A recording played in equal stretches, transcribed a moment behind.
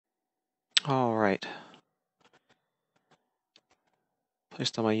All right.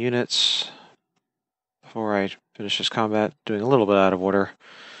 Placed on my units before I finish this combat, doing a little bit out of order.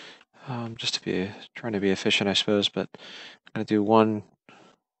 Just to be trying to be efficient, I suppose, but I'm going to do one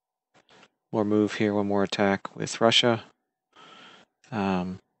more move here, one more attack with Russia.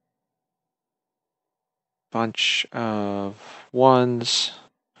 Bunch of 1s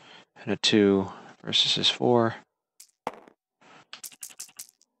and a 2 versus his 4.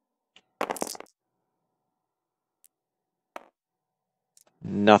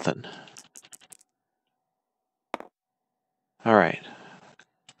 Nothing. All right.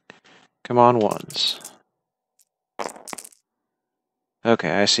 Come on, 1s. Okay,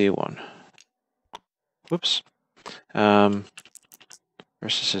 I see 1. Whoops. Versus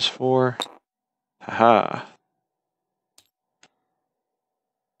his 4. Haha.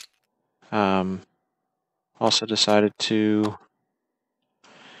 Also decided to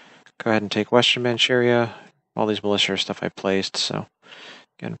go ahead and take Western Manchuria. All these militia stuff I placed, so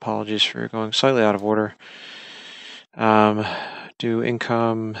again, apologies for going slightly out of order. Do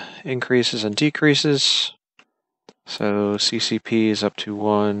income increases and decreases. So CCP is up to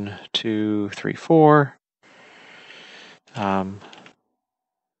 1, 2, 3, 4. Go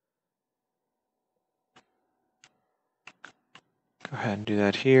ahead and do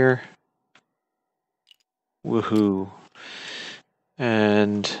that here. Woohoo.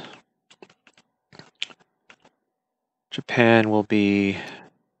 And Japan will be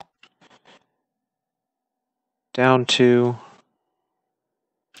down 2.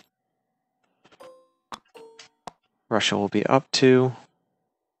 Russia will be up 2.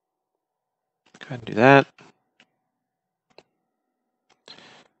 Go ahead and do that.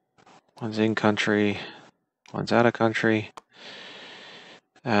 One's in country, one's out of country.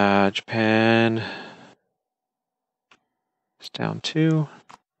 Japan is down 2.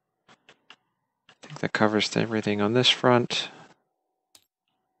 I think that covers everything on this front.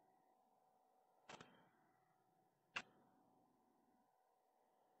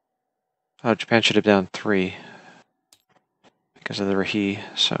 Oh, Japan should have down 3 because of the Rahi,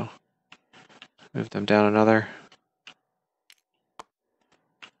 so move them down another.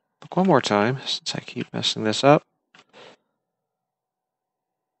 Look one more time, since I keep messing this up.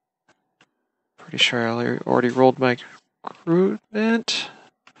 Pretty sure I already rolled my recruitment.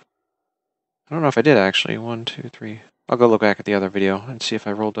 I don't know if I did actually. 1, 2, 3. I'll go look back at the other video and see if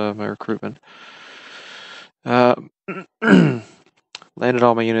I rolled my recruitment. Landed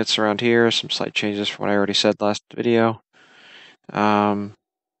all my units around here. Some slight changes from what I already said last video. Again,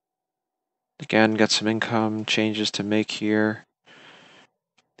 got some income changes to make here.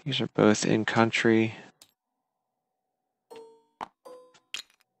 These are both in country.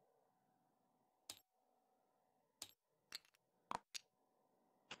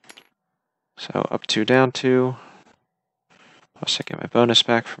 So up 2, down 2. Plus I get my bonus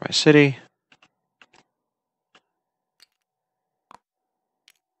back for my city.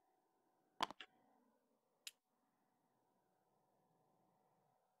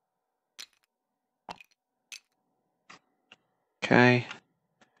 Okay.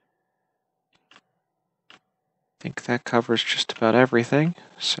 I think that covers just about everything.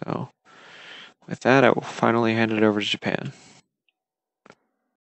 So with that, I will finally hand it over to Japan.